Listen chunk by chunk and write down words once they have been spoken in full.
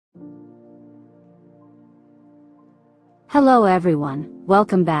Hello everyone,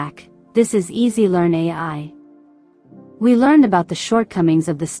 welcome back. This is Easy Learn AI. We learned about the shortcomings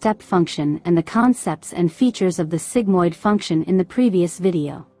of the step function and the concepts and features of the sigmoid function in the previous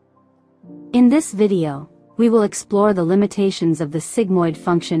video. In this video, we will explore the limitations of the sigmoid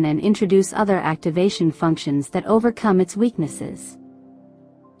function and introduce other activation functions that overcome its weaknesses.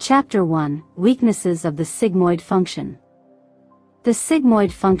 Chapter 1: Weaknesses of the sigmoid function. The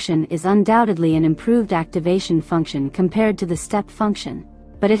sigmoid function is undoubtedly an improved activation function compared to the step function,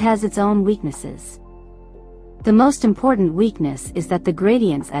 but it has its own weaknesses. The most important weakness is that the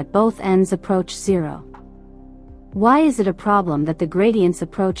gradients at both ends approach zero. Why is it a problem that the gradients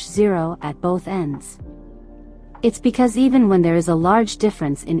approach zero at both ends? It's because even when there is a large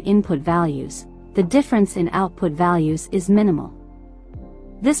difference in input values, the difference in output values is minimal.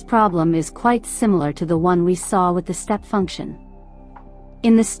 This problem is quite similar to the one we saw with the step function.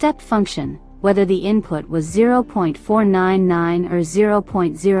 In the step function, whether the input was 0.499 or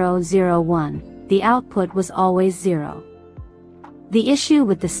 0.001, the output was always 0. The issue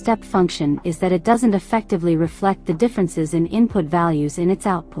with the step function is that it doesn't effectively reflect the differences in input values in its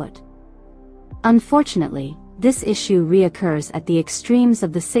output. Unfortunately, this issue reoccurs at the extremes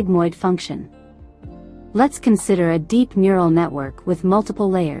of the sigmoid function. Let's consider a deep neural network with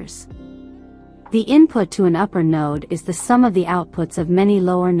multiple layers. The input to an upper node is the sum of the outputs of many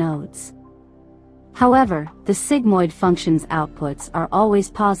lower nodes. However, the sigmoid function's outputs are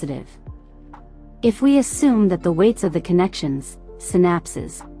always positive. If we assume that the weights of the connections,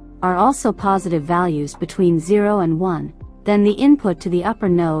 synapses, are also positive values between 0 and 1, then the input to the upper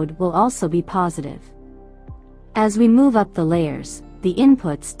node will also be positive. As we move up the layers, the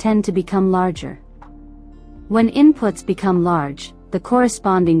inputs tend to become larger. When inputs become large, the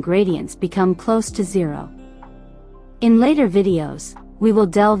corresponding gradients become close to zero. In later videos, we will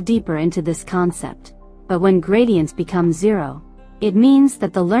delve deeper into this concept, but when gradients become zero, it means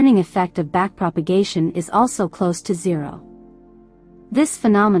that the learning effect of backpropagation is also close to zero. This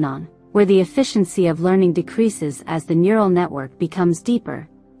phenomenon, where the efficiency of learning decreases as the neural network becomes deeper,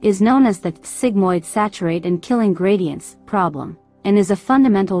 is known as the sigmoid saturate and killing gradients problem, and is a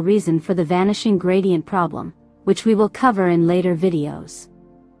fundamental reason for the vanishing gradient problem, which we will cover in later videos.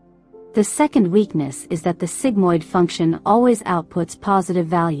 The second weakness is that the sigmoid function always outputs positive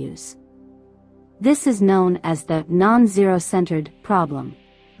values. This is known as the non-zero-centered problem.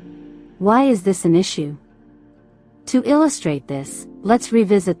 Why is this an issue? To illustrate this, let's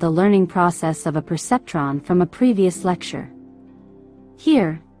revisit the learning process of a perceptron from a previous lecture.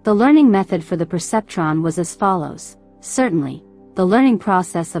 Here, the learning method for the perceptron was as follows. Certainly, the learning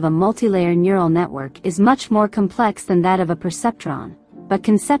process of a multilayer neural network is much more complex than that of a perceptron, but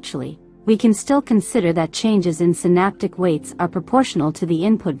conceptually, we can still consider that changes in synaptic weights are proportional to the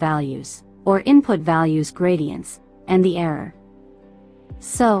input values, or input values gradients, and the error.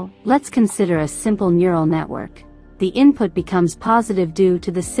 So, let's consider a simple neural network. The input becomes positive due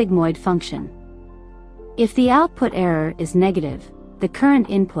to the sigmoid function. If the output error is negative, the current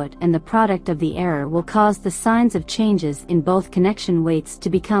input and the product of the error will cause the signs of changes in both connection weights to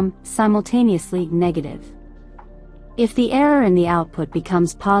become simultaneously negative. If the error in the output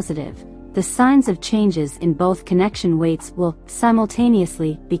becomes positive, the signs of changes in both connection weights will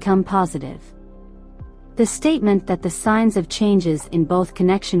simultaneously become positive. The statement that the signs of changes in both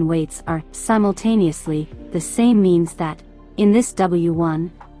connection weights are simultaneously the same means that, in this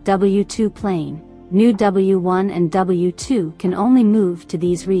W1, W2 plane, new W1 and W2 can only move to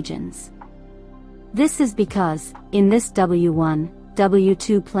these regions. This is because, in this W1,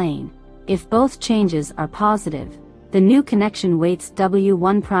 W2 plane, if both changes are positive, the new connection weights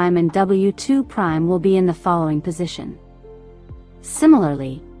W1' and W2' will be in the following position.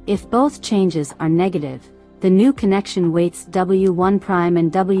 Similarly, if both changes are negative, the new connection weights W1'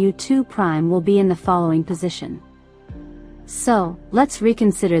 and W2' will be in the following position. So, let's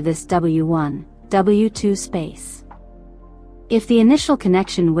reconsider this W1, W2 space. If the initial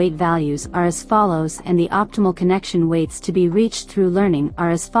connection weight values are as follows and the optimal connection weights to be reached through learning are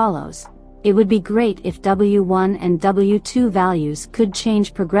as follows, it would be great if W1 and W2 values could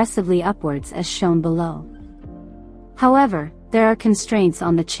change progressively upwards as shown below. However, there are constraints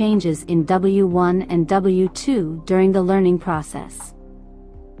on the changes in W1 and W2 during the learning process.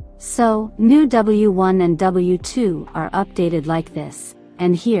 So, new W1 and W2 are updated like this,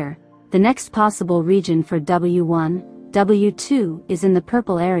 and here, the next possible region for W1, W2 is in the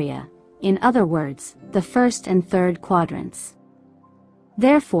purple area, in other words, the first and third quadrants.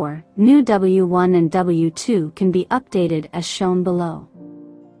 Therefore, new W1 and W2 can be updated as shown below.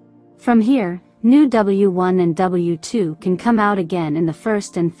 From here, new W1 and W2 can come out again in the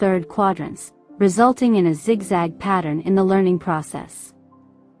first and third quadrants, resulting in a zigzag pattern in the learning process.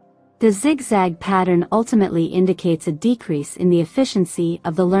 The zigzag pattern ultimately indicates a decrease in the efficiency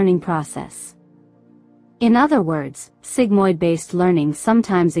of the learning process. In other words, sigmoid-based learning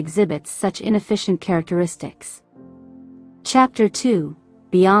sometimes exhibits such inefficient characteristics. Chapter 2: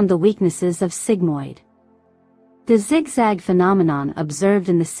 Beyond the Weaknesses of Sigmoid. The zigzag phenomenon observed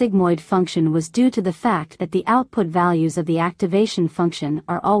in the sigmoid function was due to the fact that the output values of the activation function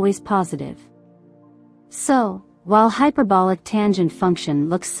are always positive. So, while hyperbolic tangent function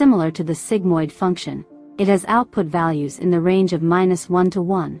looks similar to the sigmoid function, it has output values in the range of -1 to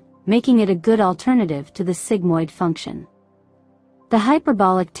 1, making it a good alternative to the sigmoid function. The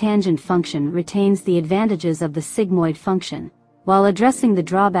hyperbolic tangent function retains the advantages of the sigmoid function, while addressing the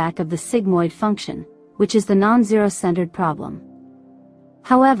drawback of the sigmoid function, which is the non-zero-centered problem.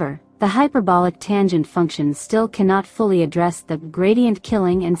 However, the hyperbolic tangent function still cannot fully address the gradient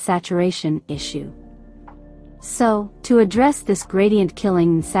killing and saturation issue. So, to address this gradient killing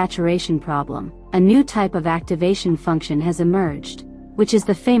and saturation problem, a new type of activation function has emerged, which is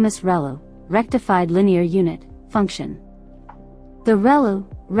the famous ReLU, rectified linear unit, function. The ReLU,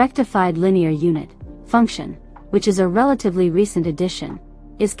 rectified linear unit, function, which is a relatively recent addition,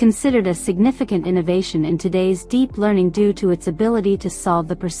 is considered a significant innovation in today's deep learning due to its ability to solve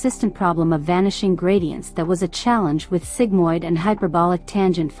the persistent problem of vanishing gradients that was a challenge with sigmoid and hyperbolic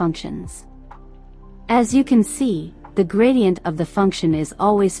tangent functions. As you can see, the gradient of the function is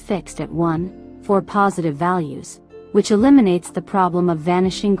always fixed at 1, for positive values, which eliminates the problem of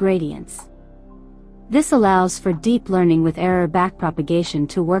vanishing gradients. This allows for deep learning with error backpropagation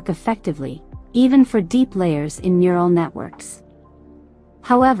to work effectively, even for deep layers in neural networks.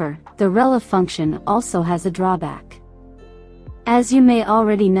 However, the ReLU function also has a drawback. As you may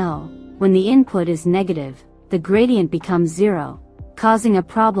already know, when the input is negative, the gradient becomes 0, causing a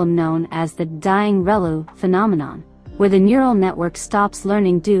problem known as the dying ReLU phenomenon, where the neural network stops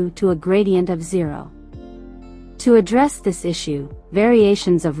learning due to a gradient of 0. To address this issue,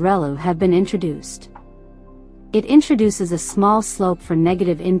 variations of ReLU have been introduced. It introduces a small slope for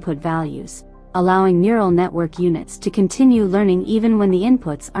negative input values, allowing neural network units to continue learning even when the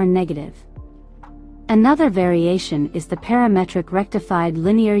inputs are negative. Another variation is the parametric rectified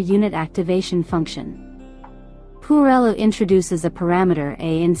linear unit activation function. PuReLU introduces a parameter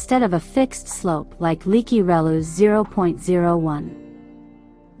a instead of a fixed slope like leaky ReLU's 0.01.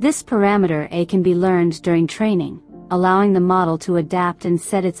 This parameter a can be learned during training, allowing the model to adapt and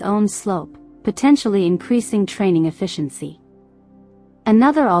set its own slope, potentially increasing training efficiency.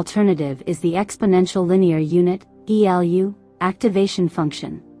 Another alternative is the exponential linear unit, ELU, activation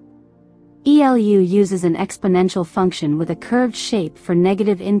function. ELU uses an exponential function with a curved shape for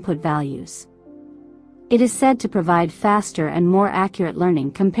negative input values. It is said to provide faster and more accurate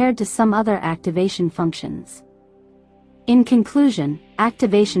learning compared to some other activation functions. In conclusion,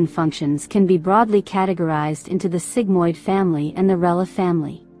 activation functions can be broadly categorized into the sigmoid family and the ReLU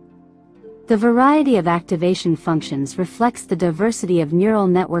family. The variety of activation functions reflects the diversity of neural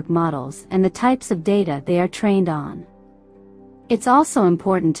network models and the types of data they are trained on. It's also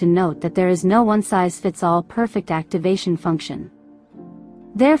important to note that there is no one-size-fits-all perfect activation function.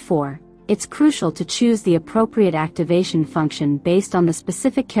 Therefore, it's crucial to choose the appropriate activation function based on the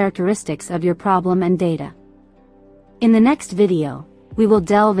specific characteristics of your problem and data. In the next video, we will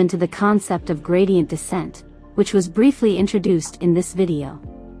delve into the concept of gradient descent, which was briefly introduced in this video.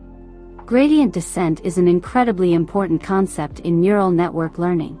 Gradient descent is an incredibly important concept in neural network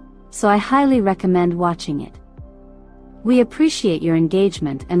learning, so I highly recommend watching it. We appreciate your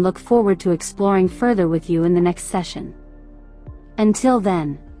engagement and look forward to exploring further with you in the next session. Until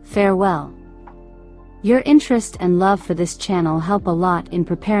then, farewell. Your interest and love for this channel help a lot in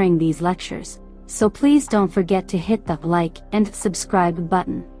preparing these lectures, so please don't forget to hit the like and subscribe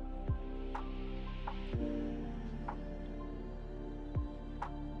button.